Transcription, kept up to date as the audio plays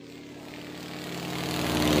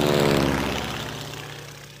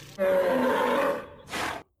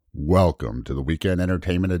Welcome to the weekend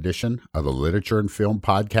entertainment edition of the Literature and Film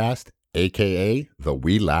Podcast, aka The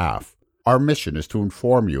We Laugh. Our mission is to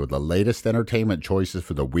inform you of the latest entertainment choices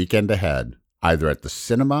for the weekend ahead, either at the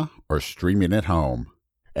cinema or streaming at home.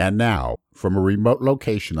 And now, from a remote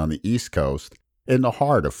location on the East Coast, in the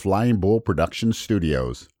heart of Flying Bull Production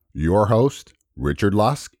Studios, your hosts, Richard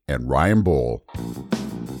Lusk and Ryan Bull.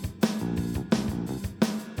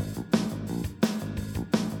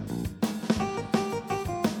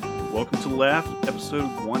 Welcome to Laugh, episode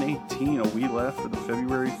 118, a We Laugh for the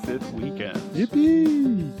February 5th weekend.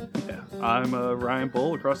 Yippee! Yeah, I'm Ryan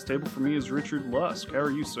Bull. Across the table from me is Richard Lusk. How are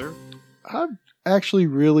you, sir? I'm actually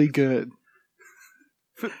really good.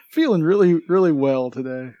 Feeling really well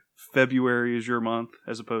today. February is your month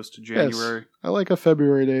as opposed to January. Yes, I like a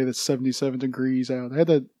February day that's 77 degrees out. I had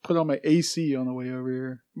to put on my AC on the way over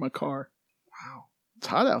here in my car. Wow. It's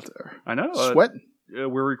hot out there. I know. Sweating.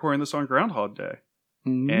 We're recording this on Groundhog Day.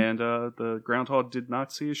 Mm-hmm. And the groundhog did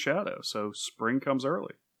not see a shadow, so spring comes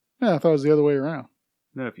early. Yeah, I thought it was the other way around.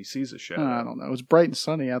 No, if he sees a shadow. I don't know. It was bright and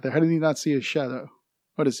sunny out there. How did he not see a shadow?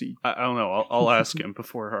 What is he? I don't know. I'll ask him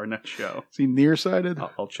before our next show. Is he nearsighted?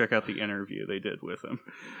 I'll check out the interview they did with him.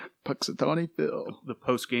 Puxatawny Phil. The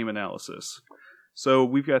post-game analysis. So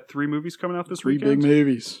we've got 3 movies coming out this Three weekend. big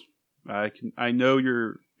movies. I know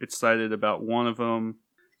you're excited about one of them,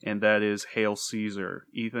 and that is Hail Caesar,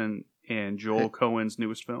 Ethan and Joel Coen's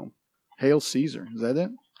newest film. Hail Caesar. Is that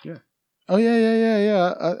it? Yeah. Oh,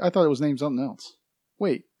 yeah. I thought it was named something else.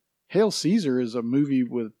 Wait. Hail Caesar is a movie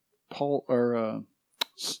with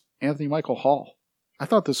Anthony Michael Hall. I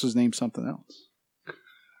thought this was named something else.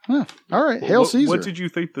 Huh. All right. Hail Caesar. What did you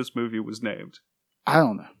think this movie was named? I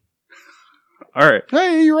don't know. All right.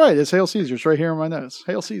 Hey, you're right. It's Hail Caesar. It's right here in my notes.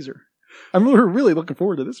 Hail Caesar. I'm really looking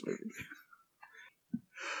forward to this movie.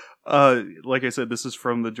 Like I said, this is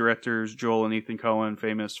from the directors Joel and Ethan Coen,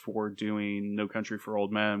 famous for doing No Country for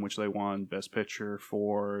Old Men, which they won Best Picture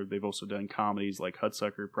for. They've also done comedies like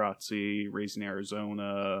Hudsucker Proxy, Raising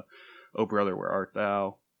Arizona, Oh Brother, Where Art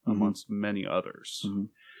Thou, amongst many others. Mm-hmm.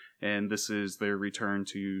 And this is their return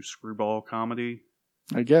to screwball comedy.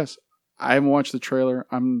 I guess. I haven't watched the trailer.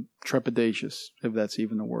 I'm trepidatious, if that's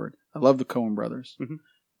even a word. I love the Coen brothers. Mm-hmm.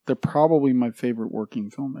 They're probably my favorite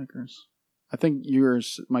working filmmakers. I think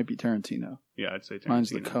yours might be Tarantino. Yeah, I'd say Tarantino. Mine's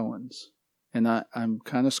the Coens. And I'm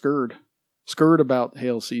kind of scared. Scared about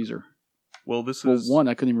Hail Caesar. Well, one,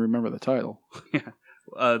 I couldn't even remember the title. Yeah.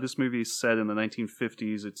 This movie is set in the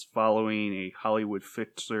 1950s. It's following a Hollywood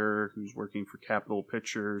fixer who's working for Capitol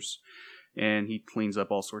Pictures. And he cleans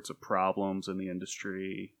up all sorts of problems in the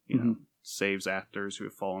industry. You know, saves actors who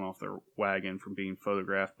have fallen off their wagon from being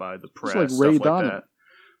photographed by the press. It's like Ray Donovan. That.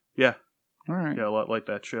 Yeah. All right. Yeah, a lot like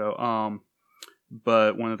that show.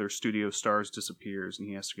 But one of their studio stars disappears, and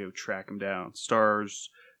he has to go track him down. Stars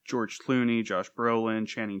George Clooney, Josh Brolin,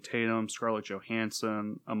 Channing Tatum, Scarlett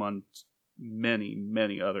Johansson, among many,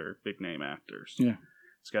 many other big-name actors. Yeah.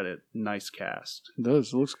 It's got a nice cast. It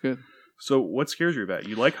does. It looks good. So what scares you about it?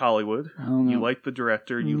 You like Hollywood. I don't know. You like the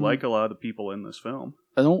director. You like a lot of the people in this film.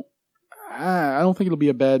 I don't think it'll be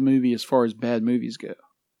a bad movie as far as bad movies go.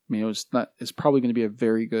 I mean, it's probably going to be a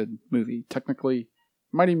very good movie. Technically, it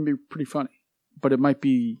might even be pretty funny. But it might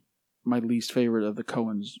be my least favorite of the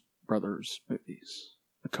Coen brothers movies.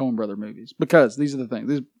 The Coen brother movies. Because these are the things.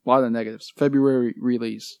 There's a lot of negatives. February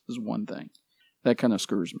release is one thing. That kind of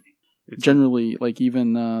screws me. Generally, like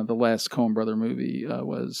even the last Coen brother movie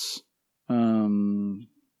was...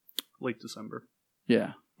 late December.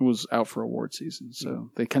 Yeah. It was out for award season. So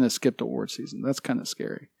they kind of skipped award season. That's kind of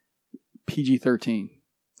scary. PG-13.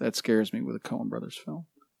 That scares me with a Coen brothers film.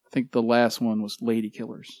 I think the last one was Lady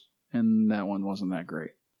Killers. And that one wasn't that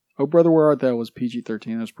great. Oh Brother, Where Art Thou was PG-13.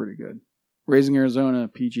 That was pretty good. Raising Arizona,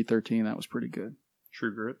 PG-13. That was pretty good.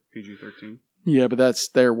 True Grit, PG-13. Yeah, but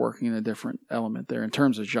they're working in a different element there in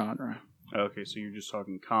terms of genre. Okay, so you're just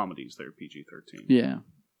talking comedies there, PG-13. Yeah.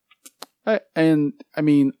 I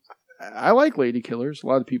like Lady Killers. A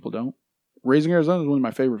lot of people don't. Raising Arizona is one of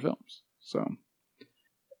my favorite films. So,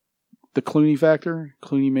 the Clooney factor.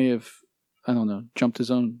 Clooney may have, I don't know, jumped his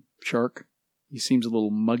own shark. He seems a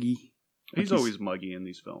little muggy. He's always muggy in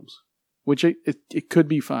these films. Which it could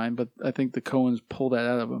be fine, but I think the Coens pull that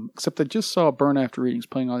out of him. Except I just saw Burn After Readings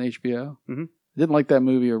playing on HBO. Mm-hmm. I didn't like that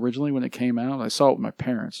movie originally when it came out. I saw it with my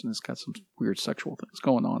parents, and it's got some weird sexual things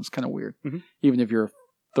going on. It's kind of weird. Mm-hmm. Even if you're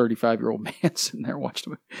a 35-year-old man sitting there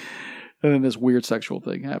watching it. And then this weird sexual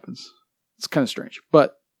thing happens. It's kind of strange.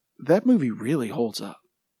 But that movie really holds up.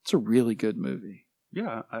 It's a really good movie.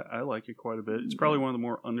 Yeah, I like it quite a bit. It's probably one of the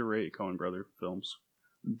more underrated Coen brother films.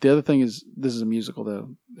 The other thing is, this is a musical,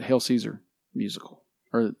 though. Hail Caesar musical.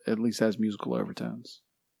 Or at least has musical overtones.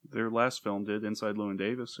 Their last film did Inside Llewyn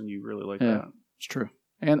Davis, and you really like Yeah. that. It's true.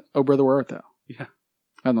 And Oh Brother Where Art Thou? Yeah.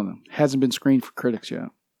 I don't know. Hasn't been screened for critics yet.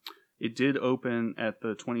 It did open at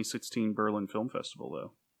the 2016 Berlin Film Festival,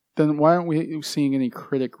 though, Then why aren't we seeing any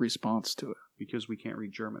critic response to it? because we can't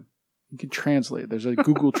read German. You can translate. There's a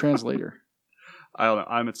Google translator. I don't know.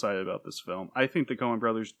 I'm excited about this film. I think the Coen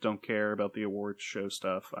brothers don't care about the awards show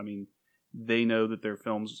stuff. I mean, they know that their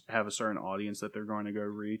films have a certain audience that they're going to go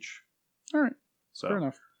reach. All right. So Fair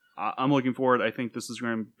enough. I'm looking forward. I think this is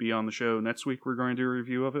going to be on the show next week. We're going to do a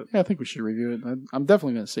review of it. Yeah, I think we should review it. I'm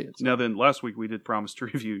definitely going to see it. So. Now then, last week we did promise to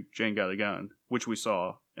review Jane Got a Gun, which we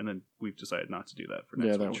saw, and then we've decided not to do that for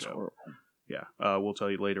next Yeah, that week's was show. horrible. Yeah, we'll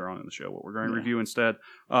tell you later on in the show what we're going to Yeah. review instead.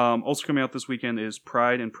 Also coming out this weekend is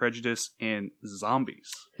Pride and Prejudice and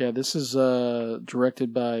Zombies. Yeah, this is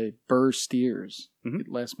directed by Burr Steers. Mhm.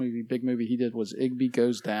 Last movie, big movie he did was Igby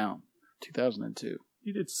Goes Down, 2002.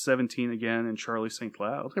 He did 17 again and Charlie St.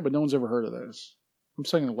 Cloud. Okay, but no one's ever heard of those. I'm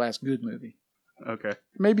saying the last good movie. Okay.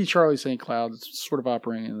 Maybe Charlie St. Cloud is sort of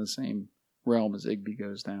operating in the same realm as Igby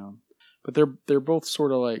Goes Down. But they're both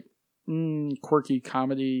sort of like quirky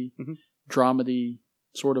comedy, Mhm. dramedy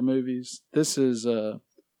sort of movies. This is a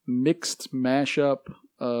mixed mashup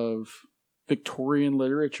of Victorian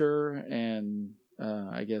literature and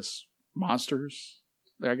I guess monsters.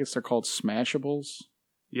 I guess they're called Smashables.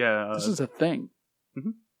 Yeah. This is a thing.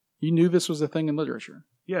 Mhm. You knew this was a thing in literature.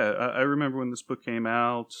 Yeah, I remember when this book came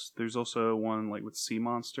out. There's also one like with sea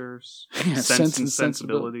monsters. Yeah, Sense and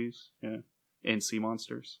Sensibilities. Yeah. And sea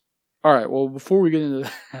monsters. All right, well, before we get into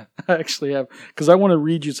that, I actually have, because I want to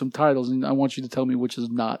read you some titles, and I want you to tell me which is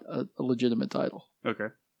not a legitimate title. Okay.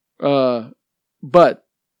 But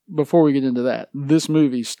before we get into that, this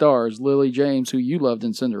movie stars Lily James, who you loved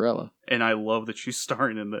in Cinderella, And I love that she's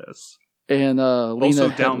starring in this. and Also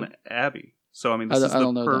Lena Down Headey, Abbey. So I mean, I this is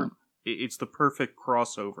don't know that. it's the perfect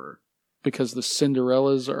crossover. because the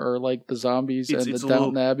Cinderellas are like the zombies, It's and a the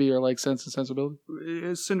Downton little- Abbey are like Sense and Sensibility.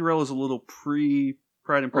 Cinderella's a little pre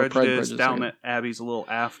Pride and Or Pride and Prejudice. Prejudice, Down yeah. Abbey's a little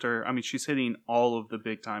after. I mean, she's hitting all of the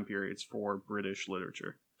big time periods for British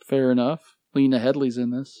literature. Fair enough. Lena Headey's in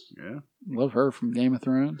this. Yeah. Love her from Game of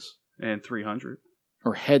Thrones. And 300.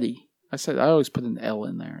 Or Heady. I always put an L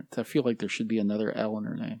in there. I feel like there should be another L in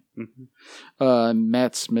her name. Mhm.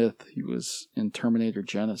 Matt Smith, he was in Terminator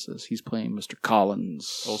Genesis. He's playing Mr.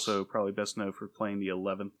 Collins. Also, probably best known for playing the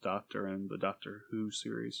 11th Doctor in the Doctor Who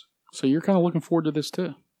series. So you're kind of looking forward to this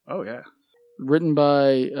too. Oh, yeah. Written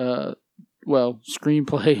by,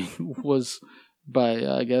 screenplay was by,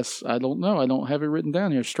 I guess, I don't know. I don't have it written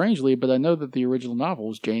down here, strangely, but I know that the original novel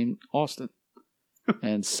was Jane Austen.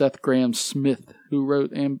 And Seth Graham Smith, who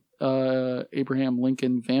wrote Abraham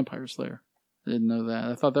Lincoln Vampire Slayer. I didn't know that.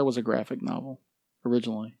 I thought that was a graphic novel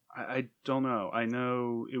originally. I don't know. I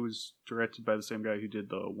know it was directed by the same guy who did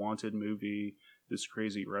the Wanted movie, this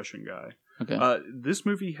crazy Russian guy. Okay. This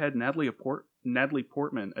movie had Natalie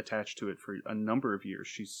Portman attached to it for a number of years.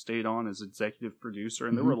 She stayed on as executive producer,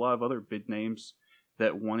 and there were a lot of other big names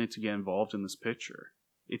that wanted to get involved in this picture.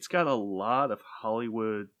 It's got a lot of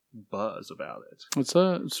Hollywood buzz about it.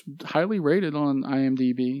 It's highly rated on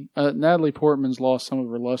IMDb. Natalie Portman's lost some of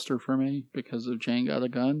her luster for me because of Jane Got a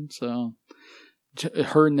Gun, so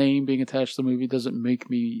her name being attached to the movie doesn't make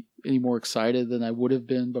me any more excited than I would have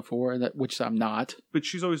been before, which I'm not. But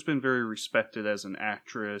she's always been very respected as an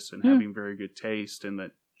actress and Yeah. having very good taste, and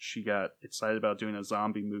that she got excited about doing a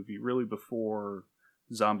zombie movie really before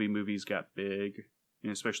zombie movies got big,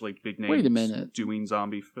 and especially big names Wait a minute. doing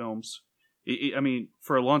zombie films. I mean,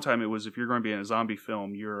 for a long time it was, if you're going to be in a zombie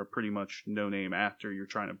film, you're a pretty much no-name actor. You're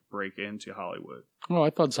trying to break into Hollywood. Oh, I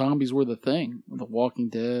thought zombies were the thing. The Walking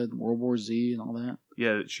Dead, World War Z, and all that.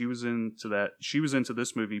 Yeah, she was into that. She was into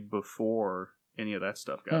this movie before any of that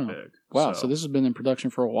stuff got Oh, big. Wow, so this has been in production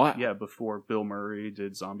for a while. Yeah, before Bill Murray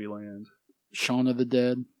did Zombieland. Shaun of the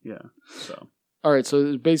Dead. Yeah, so... All right,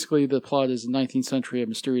 so basically the plot is in the 19th century, a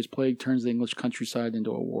mysterious plague turns the English countryside into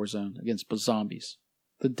a war zone against zombies.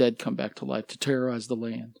 The dead come back to life to terrorize the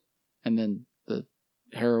land. And then the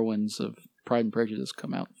heroines of Pride and Prejudice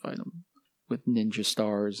come out and fight them with ninja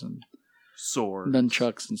stars and Swords.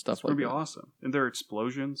 nunchucks and stuff It's like going to be that. awesome. And there are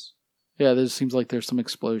explosions. Yeah, there seems like there's some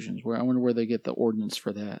explosions. Where I wonder where they get the ordnance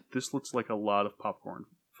for that. This looks like a lot of popcorn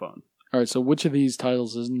fun. All right, so which of these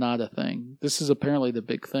titles is not a thing? This is apparently the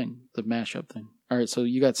big thing, the mashup thing. All right, so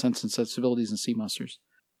you got Sense and Sensibilities and Sea Monsters.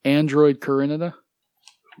 Android Karenina.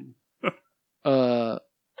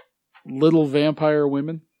 Little Vampire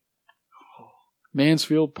Women.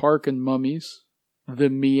 Mansfield Park and Mummies. The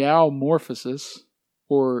Meowmorphosis.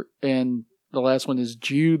 And the last one is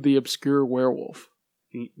Jude the Obscure Werewolf.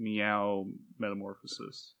 Meow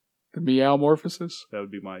Metamorphosis. The meowmorphosis? That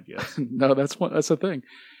would be my guess. No, that's the thing.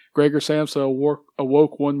 Gregor Samsa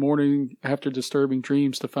awoke one morning after disturbing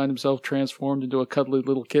dreams to find himself transformed into a cuddly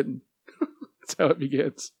little kitten. That's how it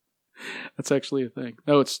begins. That's actually a thing.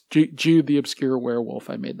 No, it's Jude the Obscure Werewolf.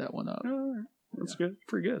 I made that one up. That's good.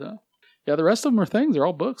 Pretty good, huh? Yeah, the rest of them are things. They're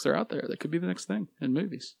all books. They're out there. They could be the next thing in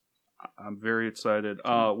movies. I'm very excited.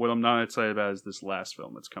 What I'm not excited about is this last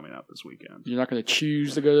film that's coming out this weekend. You're not going to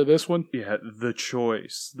choose to go to this one? Yeah, The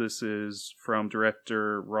Choice. This is from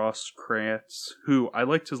director Ross Kratz, who I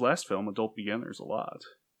liked his last film, Adult Beginners, a lot.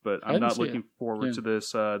 But I'm not looking forward to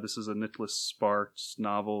this. This is a Nicholas Sparks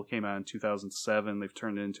novel. Came out in 2007. They've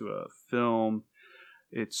turned it into a film.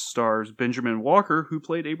 It stars Benjamin Walker, who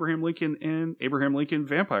played Abraham Lincoln in Abraham Lincoln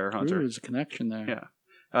Vampire Hunter. Ooh, there's a connection there.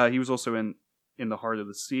 Yeah. He was also in The Heart of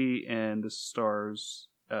the Sea, and this stars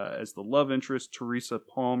as the love interest Teresa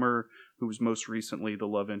Palmer, who was most recently the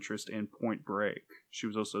love interest in Point Break. She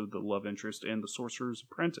was also the love interest in The Sorcerer's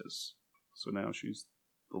Apprentice. So now she's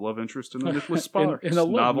the love interest in the Nicholas Sparks in a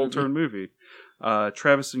novel-turned-movie.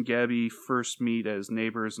 Travis and Gabby first meet as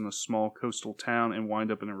neighbors in a small coastal town and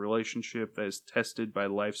wind up in a relationship that is tested by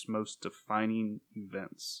life's most defining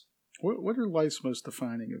events. What are life's most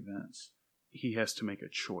defining events? He has to make a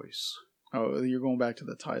choice. Oh, you're going back to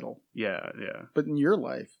the title. Yeah. But in your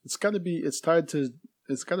life, it's got to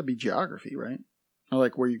be geography, right? Or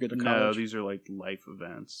like where you go to college. No, these are like life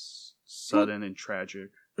events, sudden and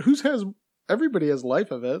tragic. Everybody has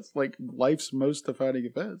life events, like life's most defining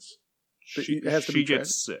events. She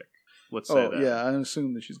gets sick. Let's say that. Yeah, I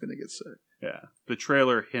assume that she's going to get sick. Yeah. The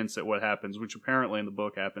trailer hints at what happens, which apparently in the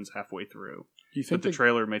book happens halfway through. Do you think the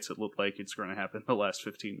trailer makes it look like it's going to happen in the last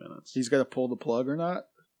 15 minutes. He's got to pull the plug or not?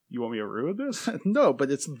 You want me to ruin this? No,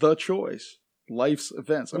 but it's The Choice. Life's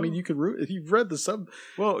events. I mean, you could if you've read the sub.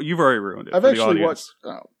 Well, you've already ruined it. I've actually watched.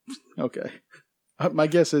 Oh, okay. My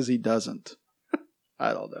guess is he doesn't.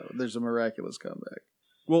 I don't know. There's a miraculous comeback.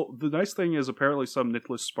 Well, the nice thing is apparently some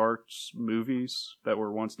Nicholas Sparks movies that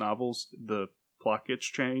were once novels, the plot gets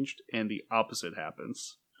changed and the opposite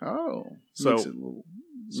happens. Oh. So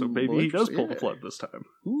maybe he does pull the plug this time.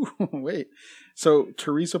 Ooh, wait. So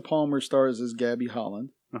Teresa Palmer stars as Gabby Holland.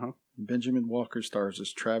 Uh-huh. Benjamin Walker stars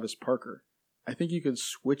as Travis Parker. I think you could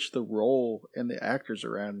switch the role and the actors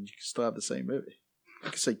around and you can still have the same movie. You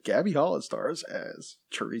could say Gabby Holland stars as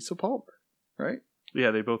Teresa Palmer, right?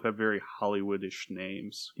 Yeah, they both have very Hollywoodish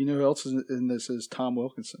names. You know who else is in this is Tom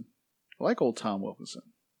Wilkinson. I like old Tom Wilkinson.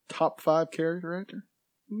 Top 5 character actor?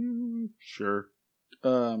 Sure.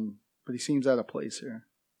 But he seems out of place here.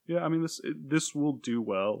 Yeah, I mean, this will do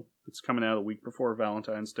well. It's coming out a week before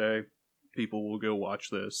Valentine's Day. People will go watch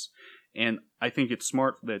this. And I think it's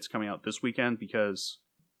smart that it's coming out this weekend because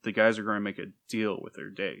the guys are going to make a deal with their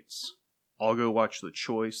dates. I'll go watch The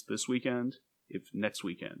Choice this weekend if next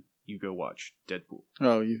weekend you go watch Deadpool.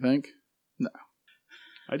 Oh, you think? No.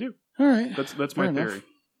 I do. All right. That's my theory.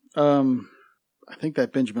 I think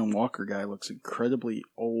that Benjamin Walker guy looks incredibly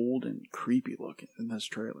old and creepy looking in those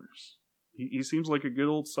trailers. He seems like a good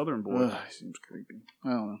old Southern boy. He seems creepy.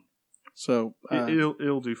 I don't know. So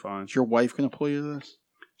it'll do fine. Is your wife going to pull you to this?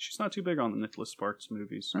 She's not too big on the Nicholas Sparks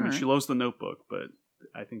movies. All right. She loves The Notebook, but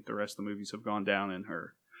I think the rest of the movies have gone down in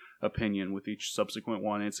her opinion with each subsequent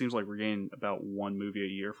one. And it seems like we're getting about one movie a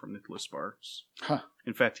year from Nicholas Sparks. Huh.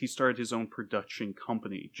 In fact, he started his own production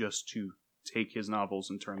company just to take his novels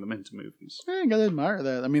and turn them into movies. I gotta admire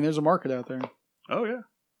that. I mean, there's a market out there. Oh yeah,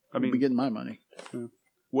 I'll be getting my money. Yeah.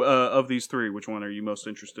 Of these three, which one are you most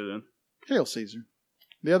interested in? Hail Caesar.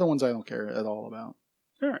 The other ones I don't care at all about.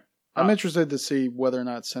 All right. I'm interested to see whether or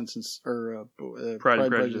not Pride and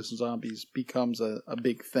Prejudice and Zombies becomes a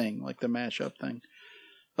big thing, like the mashup thing.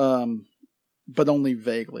 But only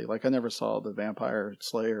vaguely. Like I never saw the Vampire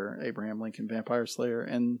Slayer, Abraham Lincoln Vampire Slayer,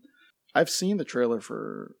 and I've seen the trailer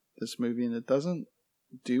for this movie, and it doesn't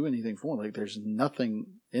do anything for me. Like there's nothing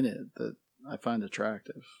in it that I find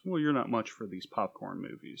attractive. Well, you're not much for these popcorn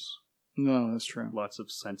movies. No, that's true. Lots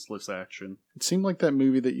of senseless action. It seemed like that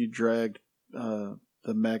movie that you dragged the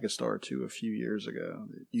Megastar to a few years ago.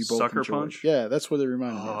 You both Sucker enjoyed. Punch? Yeah, that's what it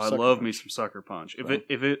reminded me of. I love me some Sucker Punch.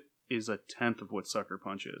 If it is a tenth of what Sucker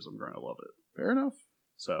Punch is, I'm going to love it. Fair enough.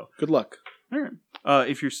 So good luck. All right.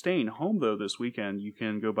 If you're staying home though this weekend, you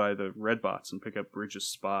can go by the Redbox and pick up Bridge of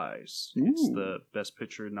Spies. Ooh. It's the Best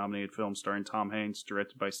Picture nominated film starring Tom Hanks,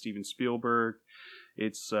 directed by Steven Spielberg.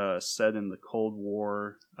 It's set in the Cold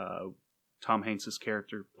War. Tom Hanks'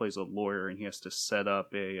 character plays a lawyer, and he has to set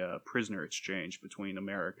up a prisoner exchange between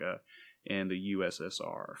America and the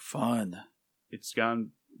USSR. Fun. It's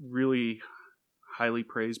gotten really highly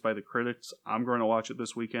praised by the critics. I'm going to watch it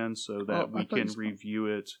this weekend so that we can review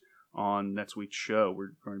it on next week's show,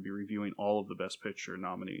 we're going to be reviewing all of the Best Picture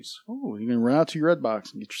nominees. Oh, you're going to run out to your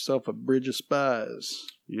Redbox and get yourself a Bridge of Spies.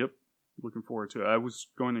 Yep. Looking forward to it. I was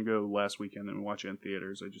going to go last weekend and watch it in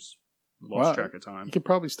theaters. I just lost track of time. You could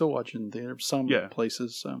probably still watch it in theater, some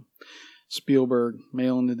places. So. Spielberg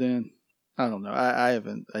mailing it in. I don't know. I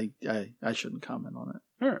haven't. I shouldn't comment on it.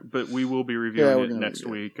 All right, but we will be reviewing it next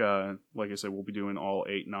week. Like I said, we'll be doing all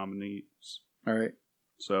 8 nominees. All right.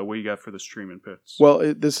 So what you got for the streaming picks?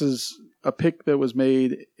 Well, this is a pick that was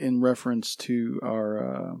made in reference to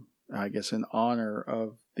our, I guess, in honor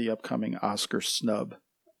of the upcoming Oscar snub.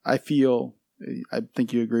 I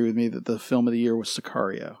think you agree with me that the film of the year was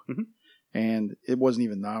Sicario. Mm-hmm. And it wasn't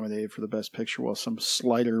even nominated for the Best Picture, while some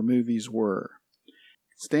slighter movies were.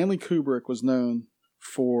 Stanley Kubrick was known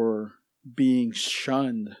for being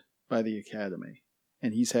shunned by the Academy.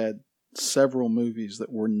 And he's had several movies that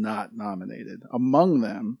were not nominated. Among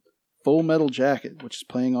them, Full Metal Jacket, which is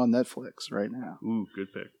playing on Netflix right now. Ooh,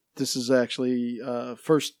 good pick. This is actually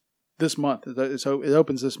first this month. So it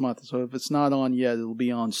opens this month. So if it's not on yet, it'll be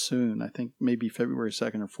on soon. I think maybe February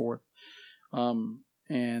 2nd or 4th.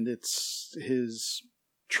 And it's his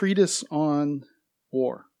treatise on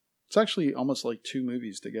war. It's actually almost like 2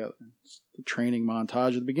 movies together. It's the training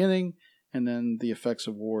montage at the beginning, and then the effects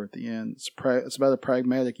of war at the end. It's about a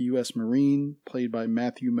pragmatic U.S. Marine, played by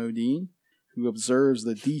Matthew Modine, who observes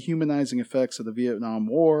the dehumanizing effects of the Vietnam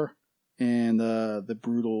War and the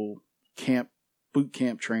brutal boot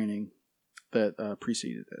camp training that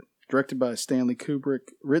preceded it. Directed by Stanley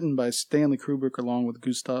Kubrick, written by Stanley Kubrick along with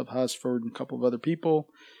Gustav Hasford and a couple of other people.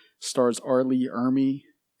 Stars R. Lee Ermey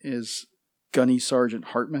as Gunny Sergeant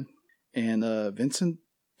Hartman and Vincent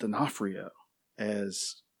D'Onofrio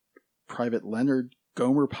as Private Leonard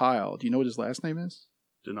Gomer Pyle. Do you know what his last name is?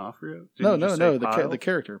 D'Onofrio? No, the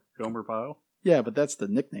character. Gomer Pyle? Yeah, but that's the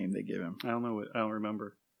nickname they give him. I don't know. I don't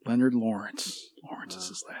remember. Leonard Lawrence. Lawrence is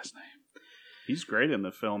his last name. He's great in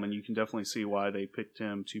the film, and you can definitely see why they picked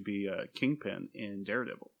him to be Kingpin in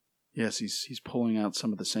Daredevil. Yes, he's pulling out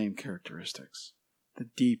some of the same characteristics. The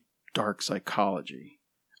deep, dark psychology.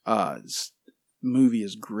 This movie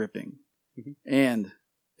is gripping and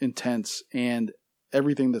intense, and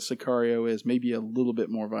everything that Sicario is, maybe a little bit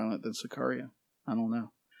more violent than Sicario. I don't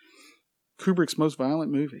know. Kubrick's most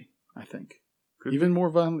violent movie, I think. Even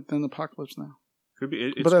more violent than Apocalypse Now. Could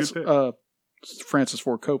be. But that's Francis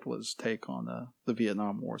Ford Coppola's take on the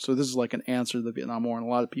Vietnam War. So this is like an answer to the Vietnam War, and a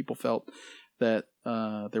lot of people felt that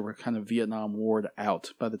they were kind of Vietnam War'd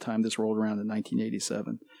out by the time this rolled around in 1987,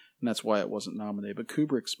 and that's why it wasn't nominated. But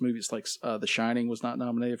Kubrick's movies like The Shining was not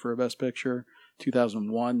nominated for a Best Picture,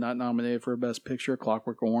 2001 not nominated for a Best Picture,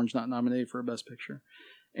 Clockwork Orange not nominated for a Best Picture,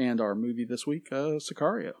 and our movie this week,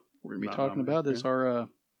 Sicario, we're going to be talking about is our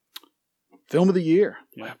film of the year.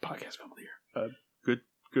 Yeah. Podcast film of the year.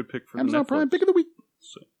 Good pick for Amazon the Netflix. Prime pick of the week.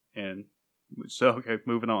 So okay,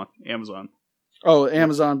 moving on. Amazon. Oh,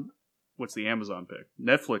 Amazon. What's the Amazon pick?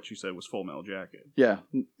 Netflix, you said, was Full Metal Jacket. Yeah.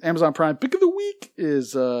 Amazon Prime pick of the week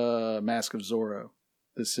is Mask of Zorro.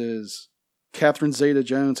 This is Catherine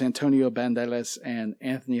Zeta-Jones, Antonio Banderas, and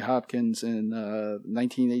Anthony Hopkins in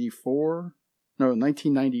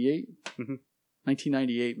 1998.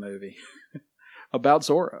 1998 movie about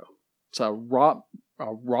Zorro. It's a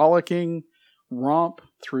rollicking romp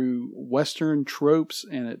through Western tropes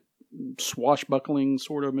and a swashbuckling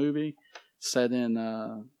sort of movie set in,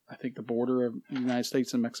 I think, the border of the United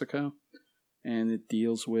States and Mexico. And it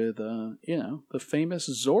deals with, the famous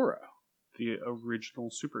Zorro. The original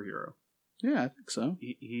superhero. Yeah, I think so.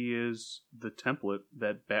 He is the template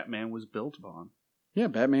that Batman was built upon. Yeah,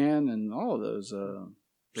 Batman and all of those.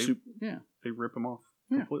 They rip him off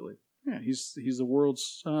completely. Yeah, he's the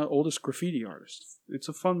world's oldest graffiti artist. It's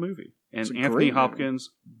a fun movie. And Anthony Hopkins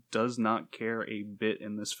does not care a bit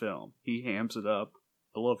in this film. He hams it up.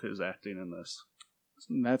 I love his acting in this.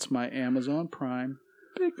 And that's my Amazon Prime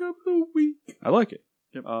pick of the week. I like it.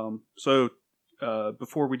 Yep. So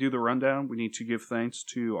before we do the rundown, we need to give thanks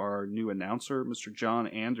to our new announcer, Mr. John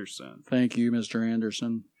Anderson. Thank you, Mr.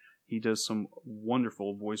 Anderson. He does some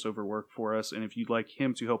wonderful voiceover work for us, and if you'd like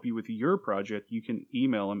him to help you with your project, you can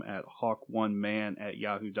email him at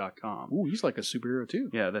hawk1man@yahoo.com. Ooh, he's like a superhero too.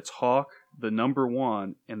 Yeah, that's Hawk, the number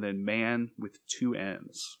 1, and then man with 2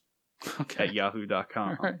 N's. Okay. At yahoo.com.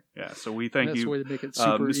 All right. Yeah, so we thank you, way to make it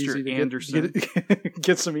super Mr. easy to Anderson.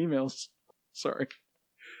 get some emails. Sorry.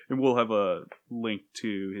 And we'll have a link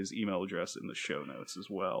to his email address in the show notes as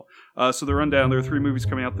well. So the rundown, there are 3 movies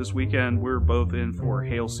coming out this weekend. We're both in for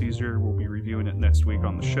Hail Caesar. We'll be reviewing it next week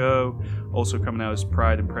on the show. Also coming out is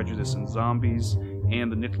Pride and Prejudice and Zombies.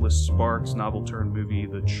 and the Nicholas Sparks novel-turned movie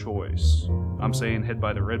The Choice. I'm saying head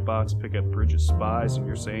by the Redbox, pick up Bridge of Spies, and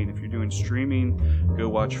you're saying if you're doing streaming, go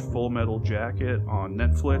watch Full Metal Jacket on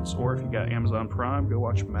Netflix, or if you got Amazon Prime, go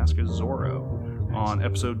watch Mask of Zorro. On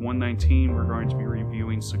episode 119, we're going to be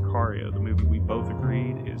reviewing Sicario, the movie we both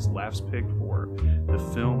agreed is Laugh's pick for the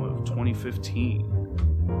film of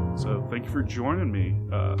 2015. So thank you for joining me,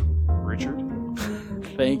 Richard.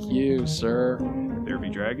 Thank you, sir. There be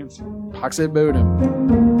dragons. Pax et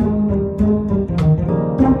Bodum.